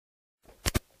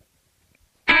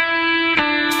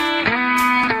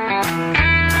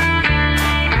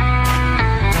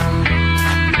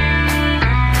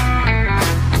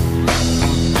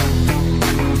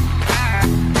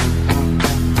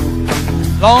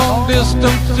Long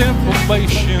distance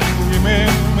information, I'm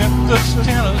in Memphis,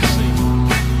 Tennessee.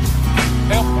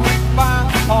 Help me find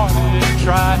a party,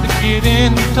 tried to get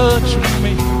in touch with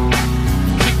me.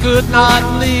 She could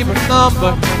not leave her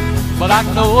number, but I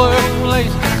know her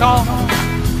place to call.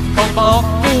 Cause my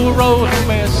uncle wrote a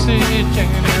message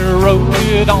and he wrote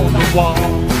it on the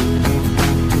wall.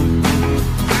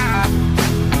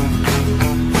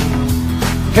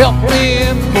 Help me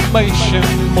information,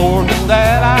 more than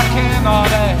that I cannot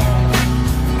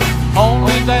ask.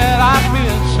 Only that I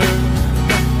miss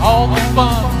her, all the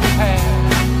fun we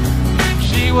had.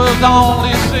 She was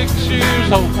only 6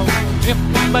 years old,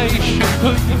 information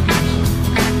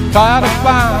please. Try to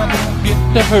find and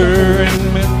get to her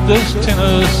in Memphis,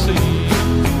 Tennessee.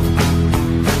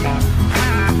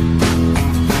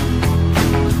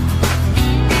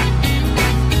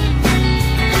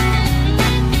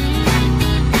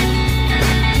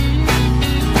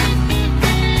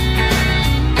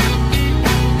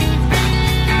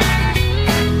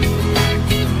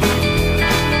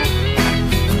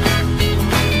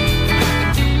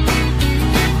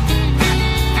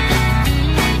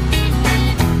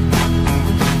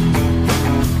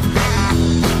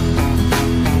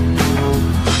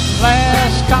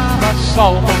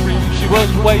 Saw Marie, she was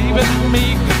waving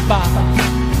me goodbye.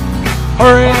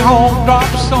 Hurry home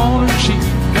drops on her cheek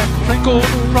and trickled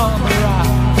from her eye.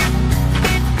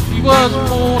 She was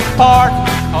pulled apart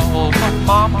because my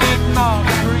mom did not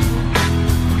agree.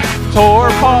 Tore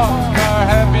apart our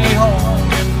happy home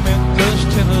in Memphis,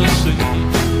 Tennessee.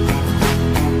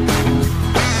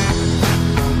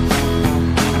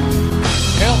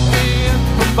 Help me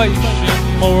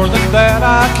information, more than that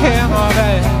I cannot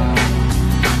add.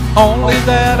 Only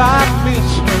that I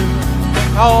miss her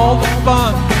and all the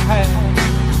fun we had.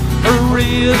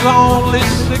 Marie is only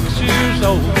 6 years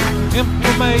old,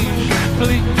 information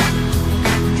please.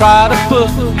 Try to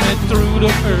put me through to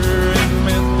her in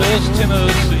Memphis,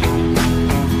 Tennessee.